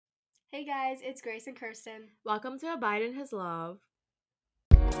Hey guys, it's Grace and Kirsten. Welcome to Abide in His Love.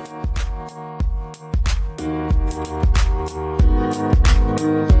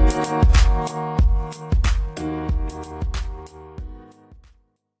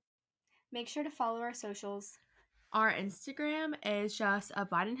 Make sure to follow our socials. Our Instagram is just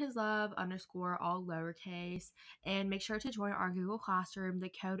Abide in His Love _ all lowercase. And make sure to join our Google Classroom. The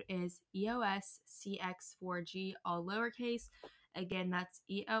code is EOSCX4G all lowercase. Again, that's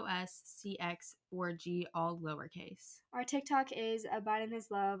EOSCX4G all lowercase. Our TikTok is Abide in His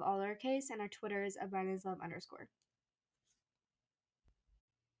Love, all lowercase, and our Twitter is Abide in His Love _.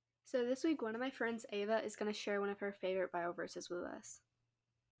 So this week, one of my friends, Ava, is going to share one of her favorite Bible verses with us.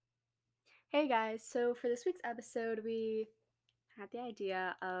 Hey guys, so for this week's episode, we had the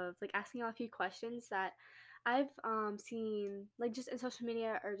idea of asking y'all a few questions that I've seen just in social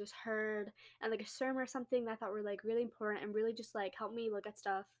media or just heard and a sermon or something that I thought were really important and really just helped me look at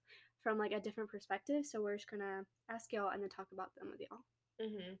stuff from a different perspective. So we're just gonna ask y'all and then talk about them with y'all.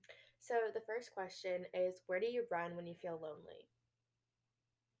 So the first question is, where do you run when you feel lonely?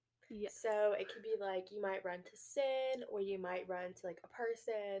 Yes. So it could be you might run to sin, or you might run to a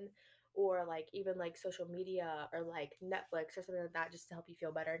person, or even social media or Netflix or something like that, just to help you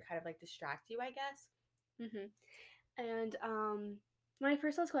feel better and kind of distract you, I guess. And when I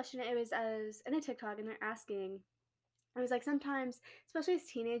first saw this question, it was as in a TikTok, and they're asking. It was sometimes, especially as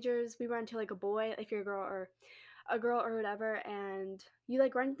teenagers, we run to a boy, if you're a girl or whatever, and you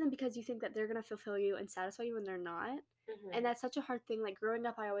run to them because you think that they're gonna fulfill you and satisfy you when they're not. And that's such a hard thing. Growing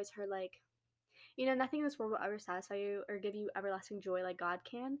up, I always heard nothing in this world will ever satisfy you or give you everlasting joy like God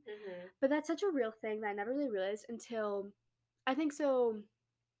can. But that's such a real thing that I never really realized until I think so.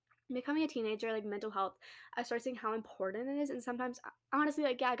 Becoming a teenager, mental health, I started seeing how important it is. And sometimes, honestly,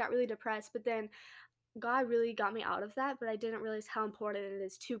 yeah, I got really depressed, but then God really got me out of that. But I didn't realize how important it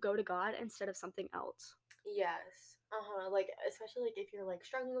is to go to God instead of something else. Yes. Especially if you're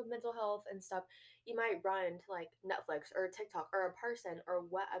struggling with mental health and stuff, you might run to Netflix or TikTok or a person or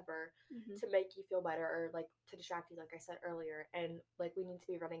whatever to make you feel better, or to distract you, like I said earlier. And we need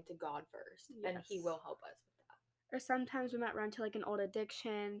to be running to God first, and He Yes. will help us with that. Or sometimes we might run to an old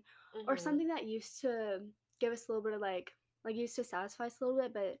addiction or something that used to give us a little bit of used to satisfy us a little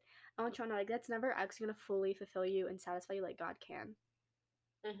bit, but I want you to know that's never actually gonna fully fulfill you and satisfy you like God can.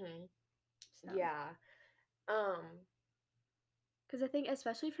 So. Yeah. Because I think,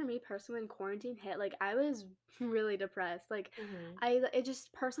 especially for me personally, when quarantine hit, I was really depressed. It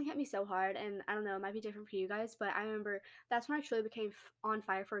just personally hit me so hard, and I don't know, it might be different for you guys, but I remember that's when I truly became on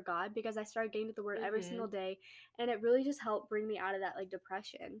fire for God, because I started getting to the Word every single day, and it really just helped bring me out of that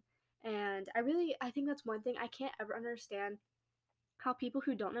depression. And I think that's one thing I can't ever understand. How people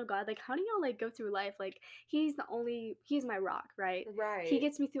who don't know God, how do y'all go through life? He's my rock, right? Right. He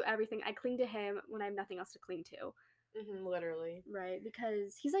gets me through everything. I cling to him when I have nothing else to cling to. Literally. Right,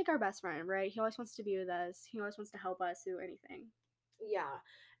 because he's our best friend, right? He always wants to be with us. He always wants to help us through anything. Yeah.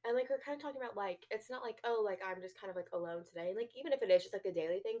 And we're kind of talking about it's not oh I'm just kind of alone today. Even if it is just a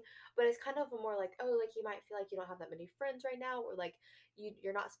daily thing, but it's kind of more oh you might feel you don't have that many friends right now, or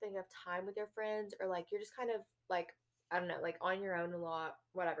you're not spending enough time with your friends, or you're just kind of I don't know, on your own a lot,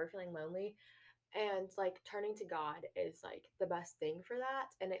 whatever, feeling lonely. And turning to God is the best thing for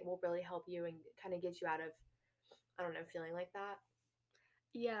that, and it will really help you and kind of get you out of, I don't know, feeling like that.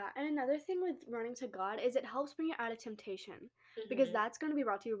 Yeah, and another thing with running to God is it helps bring you out of temptation, because that's going to be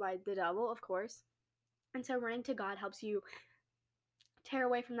brought to you by the devil, of course. And so running to God helps you tear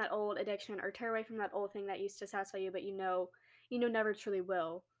away from that old addiction or tear away from that old thing that used to satisfy you, but never truly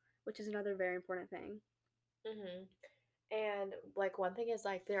will, which is another very important thing. And one thing is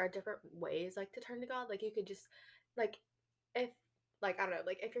there are different ways to turn to God. You could just if I don't know,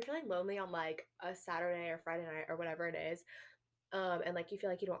 if you're feeling lonely on a Saturday or Friday night or whatever it is, and you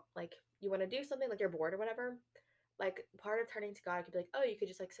feel you don't you want to do something, you're bored or whatever, part of turning to God could be oh, you could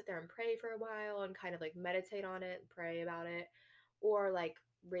just sit there and pray for a while and kind of meditate on it and pray about it, or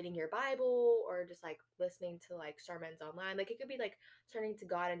reading your Bible, or just listening to sermons online. It could be turning to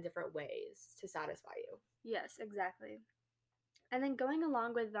God in different ways to satisfy you. Yes, exactly. And then going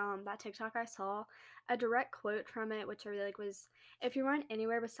along with that TikTok, I saw a direct quote from it, which I really was, if you run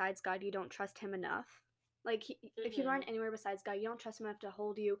anywhere besides God, you don't trust him enough. If you run anywhere besides God, you don't trust him enough to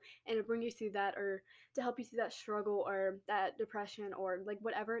hold you and to bring you through that, or to help you through that struggle or that depression, or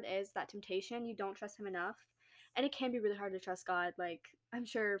whatever it is, that temptation, you don't trust him enough. And it can be really hard to trust God. I'm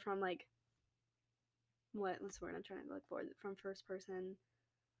sure from what's the word I'm trying to look for, from first person.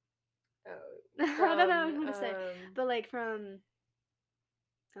 Oh, I don't know what I'm going to say. But from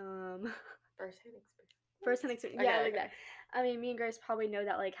first-hand experience. First hand experience. Yeah, Okay, like okay. that. I mean, me and Grace probably know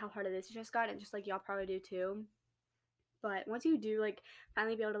that like how hard it is to trust God, and just like y'all probably do too. But once you do like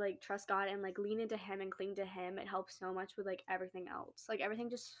finally be able to like trust God and like lean into Him and cling to Him, it helps so much with like everything else. Like everything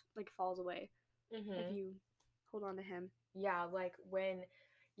just like falls away if Mhm. you hold on to Him. Yeah, like when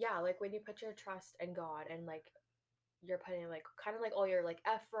yeah, like when you put your trust in God and like you're putting like kind of like all your like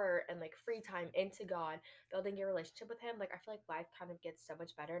effort and like free time into God, building your relationship with Him, like I feel like life kind of gets so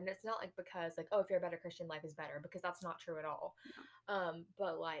much better. And it's not like because like, oh, if you're a better Christian, life is better, because that's not true at all. No.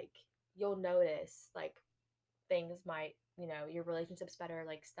 But like you'll notice like things might, your relationship's better,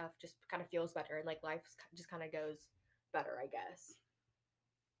 like stuff just kind of feels better, and like life just kind of goes better, I guess.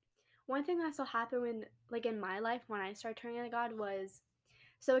 One thing that still happened when like in my life when I started turning to God was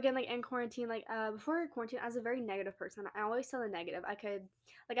so again like in quarantine like before quarantine I was a very negative person. I always saw the negative. I could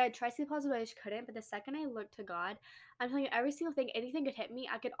like I'd try to see positive, I just couldn't. But the second I looked to God, I'm telling you every single thing, anything could hit me,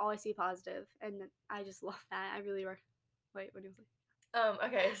 I could always see positive, and I just love that. I really wait, what do you say?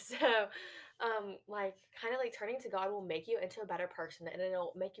 Okay, so like kind of like turning to God will make you into a better person, and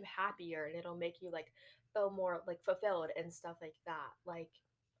it'll make you happier, and it'll make you like feel more like fulfilled and stuff like that. Like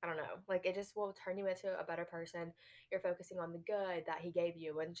I don't know, like it just will turn you into a better person. You're focusing on the good that he gave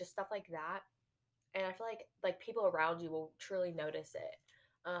you and just stuff like that. And I feel like people around you will truly notice it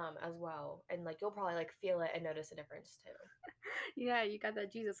as well. And like you'll probably like feel it and notice a difference too. Yeah, you got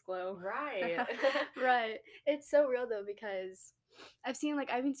that Jesus glow. Right. Right. It's so real though because I've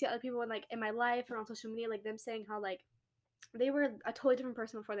even seen other people in my life or on social media like them saying how like they were a totally different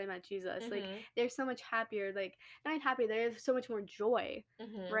person before they met Jesus. Like Mhm. they're so much happier. Like not even happy, they have so much more joy,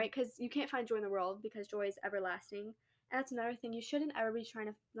 Mhm. right? Because you can't find joy in the world because joy is everlasting. And that's another thing. You shouldn't ever be trying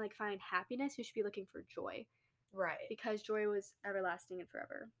to like find happiness. You should be looking for joy Right. because joy was everlasting and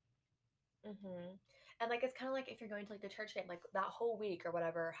forever. Mm-hmm. And like it's kind of like if you're going to like the church game, like that whole week or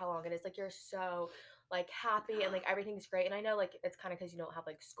whatever, how long it is, like you're so like happy and like everything's great. And I know like it's kind of because you don't have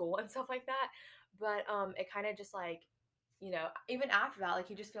like school and stuff like that, but it kind of just like even after that, like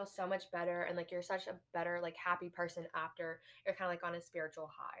you just feel so much better, and like you're such a better like happy person after you're kind of like on a spiritual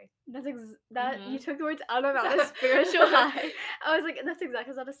high. That you Mm-hmm. took the words out of my mouth. The spiritual So, high. I was like, that's exactly what I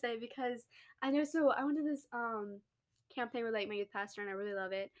was about to say because I know. So I went to this campaign with like my youth pastor, and I really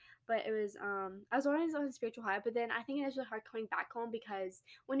love it. But it was I was always on a spiritual high, but then I think it is really hard coming back home because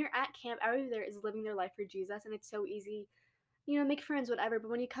when you're at camp, everybody there is living their life for Jesus, and it's so easy, make friends, whatever.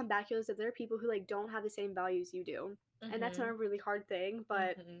 But when you come back, you realize that there are people who like don't have the same values you do, and that's not mm-hmm. a really hard thing.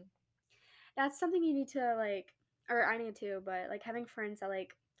 But Mm-hmm. that's something you need to like, or I need to, but like having friends that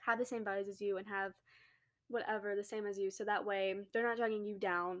like have the same values as you and have whatever the same as you, so that way they're not dragging you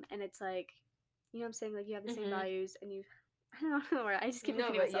down, and it's like, what I'm saying, like you have the same Mm-hmm. values and you, I don't know where I just keep No,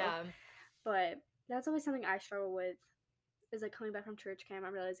 repeating but myself, yeah. but that's always something I struggle with is like coming back from church camp.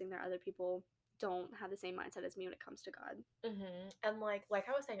 I'm realizing there are other people don't have the same mindset as me when it comes to God. And like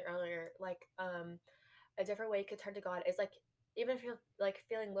I was saying earlier, like a different way you could turn to God is like even if you're like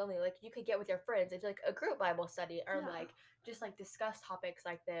feeling lonely, like you could get with your friends into like a group Bible study, or Yeah. like just like discuss topics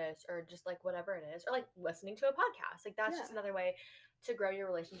like this, or just like whatever it is, or like listening to a podcast. Like that's Yeah. just another way to grow your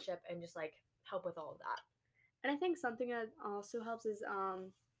relationship and just like help with all of that. And I think something that also helps is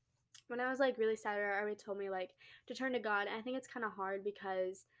when I was like really sad, or everybody told me like to turn to God, and I think it's kind of hard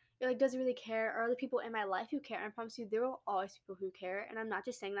because you're like, does he really care? Are the people in my life who care? And I promise you, there will always be people who care, and I'm not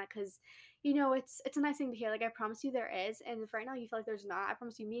just saying that because, it's a nice thing to hear. Like I promise you, there is, and if right now you feel like there's not, I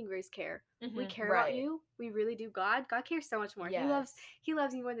promise you, me and Grace care. We care about Right. you. We really do. God cares so much more. Yes. He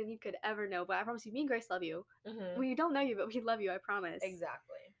loves you more than you could ever know. But I promise you, me and Grace love you. Mm-hmm. We don't know you, but we love you. I promise.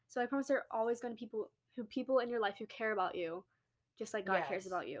 Exactly. So I promise there are always going to people in your life who care about you, just like God cares Yes.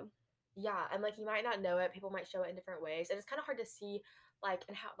 about you. Yeah, and like you might not know it, people might show it in different ways, and it's kind of hard to see like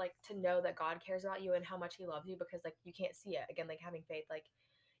and how like to know that God cares about you and how much he loves you, because like you can't see it. Again, like having faith, like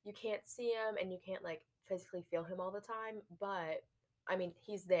you can't see him and you can't like physically feel him all the time, but I mean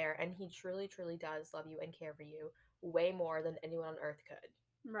he's there, and he truly truly does love you and care for you way more than anyone on earth could.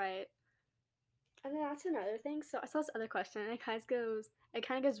 Right. And then that's another thing. So I saw this other question, and it kind of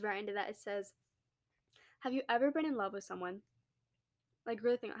goes right into that. It says, "Have you ever been in love with someone? Like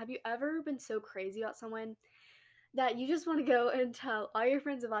really think, have you ever been so crazy about someone that you just want to go and tell all your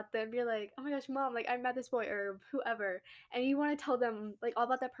friends about them? You're like, oh my gosh, mom, like I met this boy or whoever, and you want to tell them like all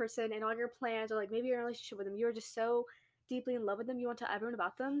about that person and all your plans, or like maybe your relationship with them. You are just so deeply in love with them. You want to tell everyone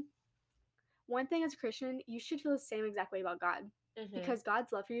about them. One thing as a Christian, you should feel the same exact way about God." Mhm. Because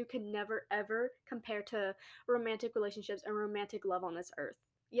God's love for you can never ever compare to romantic relationships and romantic love on this earth.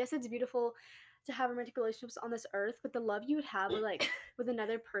 Yes, it's beautiful to have romantic relationships on this earth, but the love you would have with with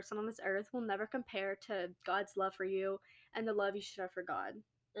another person on this earth will never compare to God's love for you and the love you should have for God.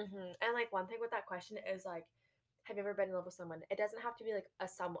 And like one thing with that question is like, have you ever been in love with someone? It doesn't have to be like a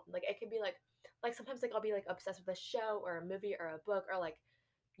someone. Like it could be like sometimes like I'll be like obsessed with a show or a movie or a book or like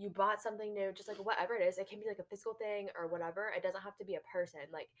you bought something new, just like whatever it is. It can be like a physical thing or whatever. It doesn't have to be a person.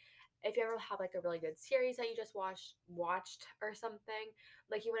 Like if you ever have like a really good series that you just watched or something,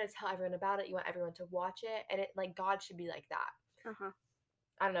 like you want to tell everyone about it. You want everyone to watch it, and it like God should be like that. Uh-huh.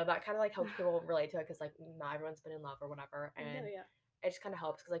 I don't know. That kind of like helps people relate to it because like not everyone's been in love or whatever, No, and yeah. it just kind of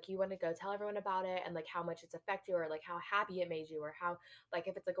helps because like you want to go tell everyone about it and like how much it's affected you or like how happy it made you or how like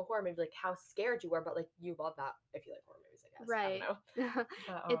if it's like a horror movie like how scared you were but like you love that if you like horror movies I guess I don't Right. know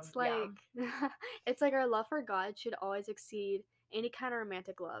but It's yeah. like it's like our love for God should always exceed any kind of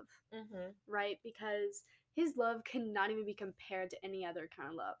romantic love, Mhm. right? Because his love cannot even be compared to any other kind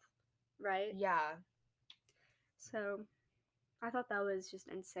of love, right? Yeah. So I thought that was just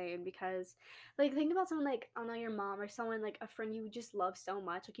insane because, like, think about someone like, I don't know, your mom or someone like a friend you just love so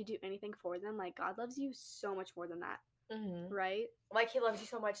much, like, you do anything for them. Like, God loves you so much more than that, Mhm. right? Like he loves you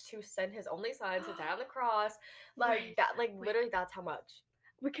so much to send his only son to die on the cross like Right. that like Wait, literally that's how much.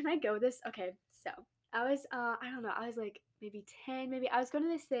 where can I go with this? Okay, so I was, I don't know, I was like maybe 10, maybe. I was going to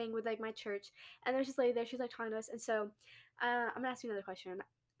this thing with like my church, and there's this lady there, she's like talking to us, and so I'm gonna ask you another question.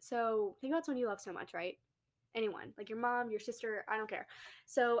 So think about someone you love so much, right? Anyone, like your mom, your sister, I don't care.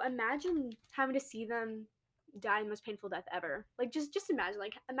 So imagine having to see them die the most painful death ever. Like just imagine,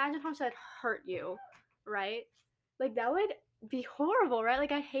 like imagine how much that hurt you, right? Like that would be horrible, right?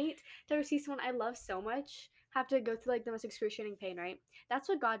 Like I hate to ever see someone I love so much have to go through like the most excruciating pain, right? That's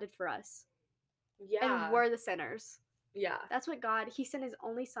what God did for us. And Yeah. we're the sinners. Yeah. That's what God, he sent his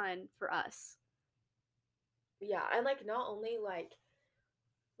only son for us. Yeah. And like not only like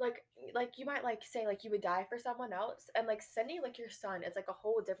like you might like say like you would die for someone else and like sending like your son is like a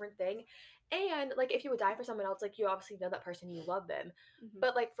whole different thing and like if you would die for someone else like you obviously know that person you love them Hmm.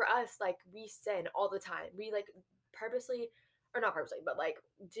 but like for us like we sin all the time we like purposely or not purposely but like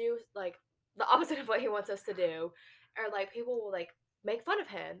do like the opposite of what he wants us to do or like people will like make fun of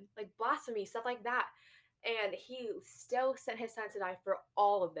him like blasphemy stuff like that and he still sent his son to die for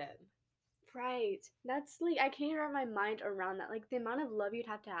all of them. Right. That's like I can't even wrap my mind around that. Like the amount of love you'd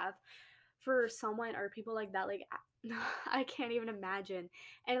have to have for someone or people like that. Like I can't even imagine.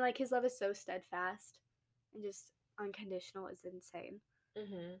 And like his love is so steadfast and just unconditional. Is insane.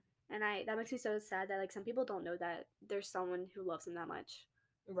 Hmm. And I that makes me so sad that like some people don't know that there's someone who loves them that much.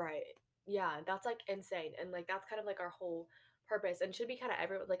 Right. Yeah, that's like insane. And like that's kind of like our whole purpose and should be kind of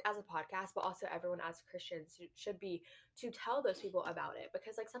everyone like as a podcast, but also everyone as Christians should be to tell those people about it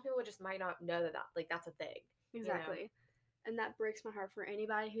because like some people just might not know that, like that's a thing, you know? Exactly. And that breaks my heart for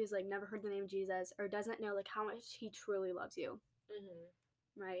anybody who's like never heard the name Jesus or doesn't know like how much he truly loves you.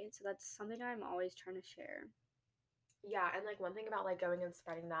 Hmm. Right? So that's something I'm always trying to share. Yeah, and like one thing about like going and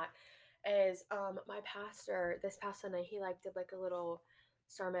spreading that is my pastor this past Sunday he like did like a little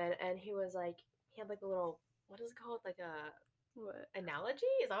sermon and he was like he had like a little what is it called? Like a What? analogy?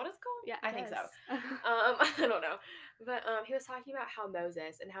 Is that what it's called? Yeah, I I think so. guess. I don't know, but he was talking about how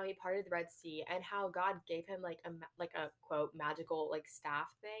Moses and how he parted the Red Sea and how God gave him like like a quote magical like staff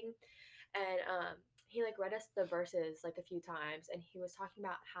thing, and he like read us the verses like a few times, and he was talking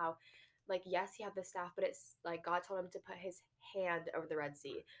about how like yes he had the staff but it's like God told him to put his hand over the Red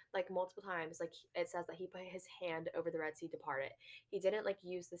Sea like multiple times like it says that he put his hand over the Red Sea to part it. He didn't like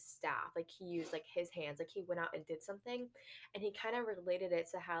use the staff, like he used like his hands, like he went out and did something, and he kind of related it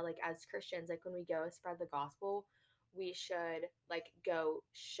to how like as Christians like when we go spread the gospel we should like go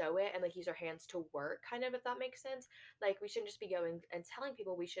show it and like use our hands to work kind of if that makes sense. Like we shouldn't just be going and telling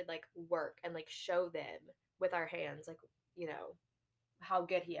people, we should like work and like show them with our hands like you know how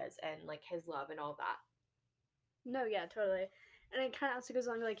good he is and like his love and all that. No, yeah, totally. And it kind of also goes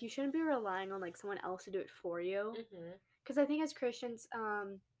along like you shouldn't be relying on like someone else to do it for you. Hmm. Because I think as Christians,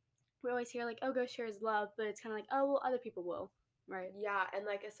 we always hear like, "Oh, go share His love," but it's kind of like, "Oh, well, other people will," right? Yeah, and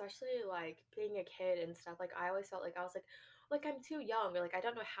like especially like being a kid and stuff, like I always felt like I was like I'm too young, or like I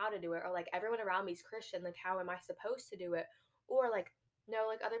don't know how to do it, or like everyone around me is Christian, like how am I supposed to do it? Or like no,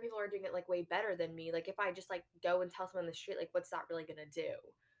 like other people are doing it like way better than me. Like if I just like go and tell someone in the street, like what's that really gonna do?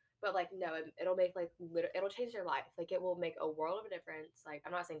 But like no, it'll make like it'll change their life. Like it will make a world of a difference. Like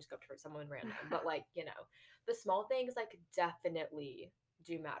I'm not saying just go up to someone random, but like the small things like definitely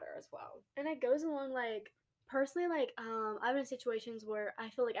do matter as well. And it goes along like personally, like I've been in situations where I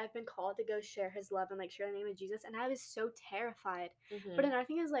feel like I've been called to go share His love and like share the name of Jesus, and I was so terrified. But Hmm. another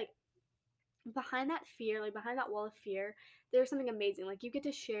thing is like behind that fear, like behind that wall of fear, there's something amazing. Like you get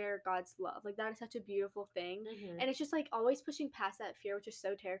to share God's love. Like that is such a beautiful thing. Hmm. And it's just like always pushing past that fear, which is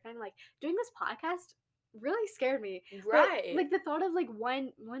so terrifying. Like doing this podcast, really scared me. But Right. like the thought of like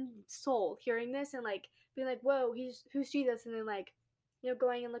one soul hearing this and like being like, whoa, who's Jesus, and then like,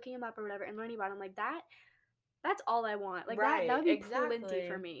 going and looking him up or whatever and learning about him like that. That's all I want. Like that Right. would be plenty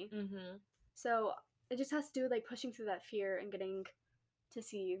for Exactly. me. Mhm. So it just has to do with like pushing through that fear and getting to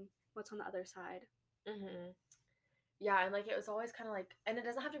see what's on the other side. Mhm. Yeah, and like it was always kind of like, and it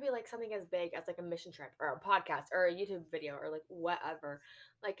doesn't have to be like something as big as like a mission trip or a podcast or a YouTube video or like whatever.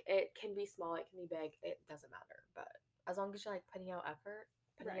 Like it can be small, it can be big, it doesn't matter. But as long as you're like putting in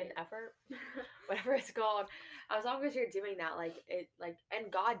Right. effort, whatever it's called, as long as you're doing that, like it, like,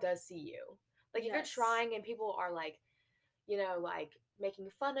 and God does see you. Like if you're Yes. trying and people are like, like making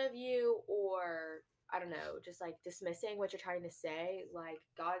fun of you or I don't know, just like dismissing what you're trying to say, like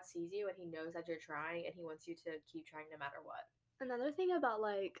God sees you and he knows that you're trying and he wants you to keep trying no matter what. Another thing about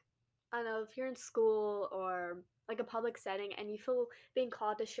like, I don't know, if you're in school or like a public setting and you feel being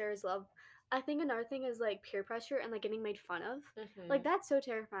called to share his love, I think another thing is like peer pressure and like getting made fun of. Like Mhm. that's so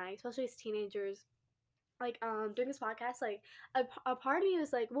terrifying, especially as teenagers. Like doing this podcast, like a part of me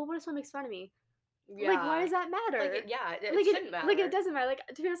was like, well, what if someone makes fun of me? Like, why Yeah. does that Like matter? yeah, it Like shouldn't it matter. doesn't matter. Like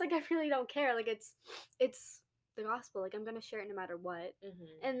to be honest, like I really don't care. Like it's the gospel. Like I'm gonna share it no matter what.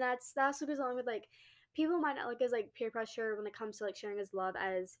 Mhm. And that's what goes along with like people might not look as like peer pressure when it comes to like sharing his love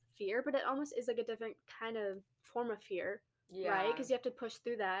as fear, but it almost is like a different kind of form of fear, right? Yeah. Because you have to push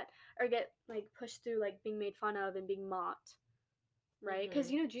through that or get like pushed through like being made fun of and being mocked, right?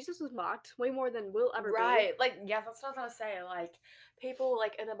 Because Mhm. Jesus was mocked way more than we'll ever be. Right. Like yeah, that's what I was gonna say. Like people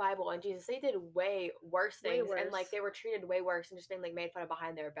like in the Bible and Jesus, they did way worse Way things and like worse. they were treated way worse and just being like made fun of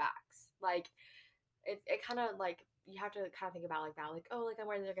behind their backs. Like it kind of like you have to kind of think about like that. Like, oh, like I'm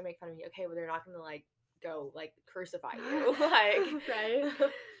worried they're gonna make fun of me. Okay, well they're not gonna like go like crucify you. like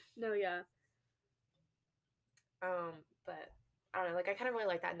Right? No, yeah. but I don't know, like I kind of really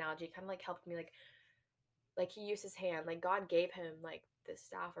like that analogy. It kind of like helped me like he used his hand, like God gave him like this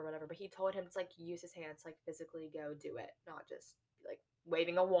staff or whatever, but he told him to like use his hands, like physically go do it, not just like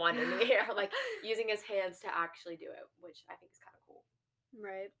waving a wand in the air, like using his hands to actually do it, which I think is kind of cool.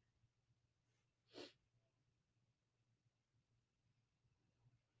 Right.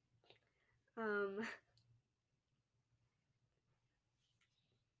 Um,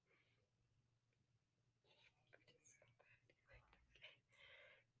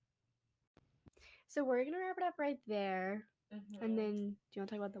 so we're gonna wrap it up right there. And Mm-hmm. then, do you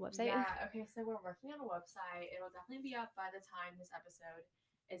want to talk about the website? Yeah, okay, so we're working on a website. It'll definitely be up by the time this episode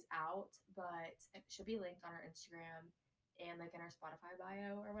is out, but it should be linked on our Instagram and like in our Spotify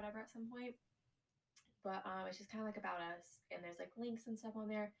bio or whatever at some point. But it's just kind of like about us, and there's like links and stuff on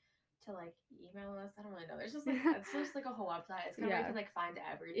there to like email us. I don't really know. There's just like it's just like a whole website. It's kind of where you Yeah, can like find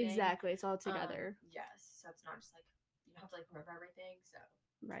everything. exactly. It's all together. Yes, so it's not just like you don't have to like remember everything. So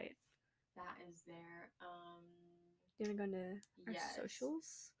Right. that is there. Do you want to go into our Yes.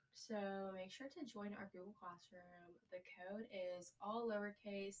 socials? So make sure to join our Google Classroom. The code is all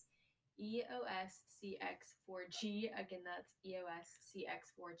lowercase EOSCX4G. Again, that's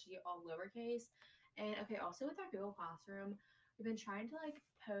EOSCX4G, all lowercase. And okay, also with our Google Classroom, we've been trying to like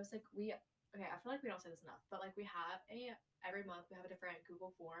post like okay, I feel like we don't say this enough, but like we have every month we have a different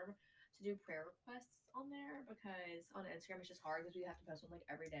Google form to do prayer requests on there because on Instagram it's just hard because we have to post one like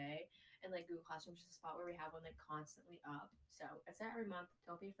every day and like Google Classroom is just a spot where we have one like constantly up. So it's there every month.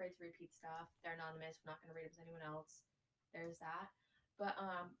 Don't be afraid to repeat stuff. They're anonymous. We're not gonna read them as anyone else. There's that. But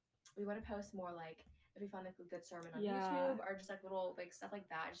we want to post more like if we find like a good sermon on Yeah. YouTube or just like little like stuff like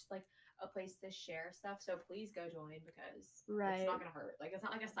that, just like a place to share stuff. So please go join because it's Right. not gonna hurt. Like it's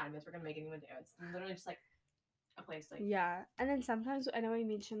not like assignments we're gonna make anyone do. It's literally just like a place like Yeah. And then sometimes I know we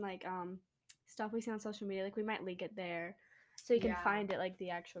mentioned like stuff we see on social media, like we might link it there so you can yeah. find it like the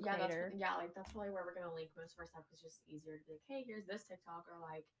actual Yeah, creator. like that's probably where we're gonna link most of our stuff. It's just easier to be like, hey, here's this TikTok or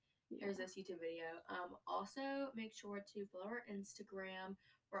like here's Yeah. this YouTube video. Also make sure to follow our Instagram.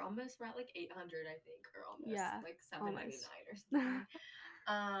 We're at like 800, I think, or almost Yeah. like Almost. 799 or something.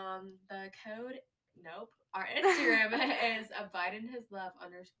 The code, nope. Our Instagram is abide in his love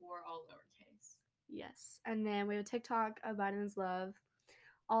underscore all lowercase. Yes. And then we have TikTok of Biden's Love,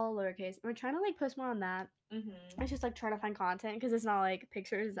 all lowercase. And we're trying to like post more on that. Mm-hmm. It's just like trying to find content because it's not like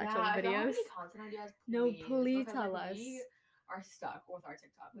pictures, it's actual Yeah, if y'all have videos. any content ideas, No, please. please Because tell like us. we are stuck with our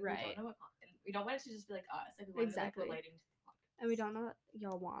TikTok. Like we Right. don't know what content. We don't want it to just be like us. Like we want Exactly. it like relating to the podcast. And we don't know what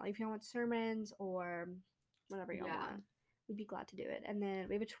y'all want. Like, if y'all want sermons or whatever y'all want, we'd be glad to do it. And then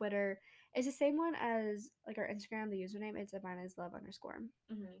we have a Twitter. It's the same one as like our Instagram. The username it's @love_.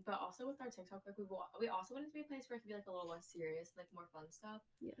 Mm-hmm. But also with our TikTok, like we also want it to be a place where it can be like a little less serious, like more fun stuff.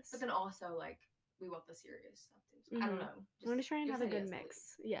 Yes. But then also like we want the serious stuff too. So I don't know. I'm just trying to have a good ideas,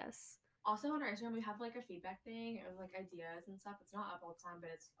 mix. Yes. Also on our Instagram we have like a feedback thing or like ideas and stuff. It's not up all the time, but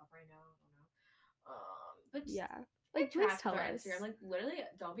it's up right now. I don't know. But just Yeah. Like, please interact with tell our us. Instagram. Like literally,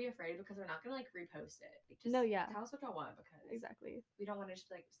 don't be afraid because we're not gonna like repost it. Like, just No, yeah. tell us what y'all want because Exactly. we don't want to just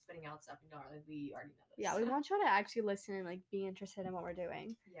be, like spitting out stuff and y'all are like we already know this. Yeah, we want you to actually listen and like be interested in what we're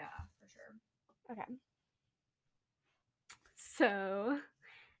doing. Yeah, for sure. Okay. So,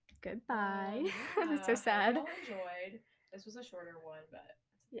 goodbye. Yeah, I'm so sad. Hope y'all enjoyed. This was a shorter one, but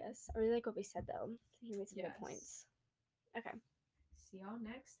Yes, I really like what we said though. He made some yes. good points. Okay. See y'all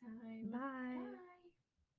next time. Bye. Bye.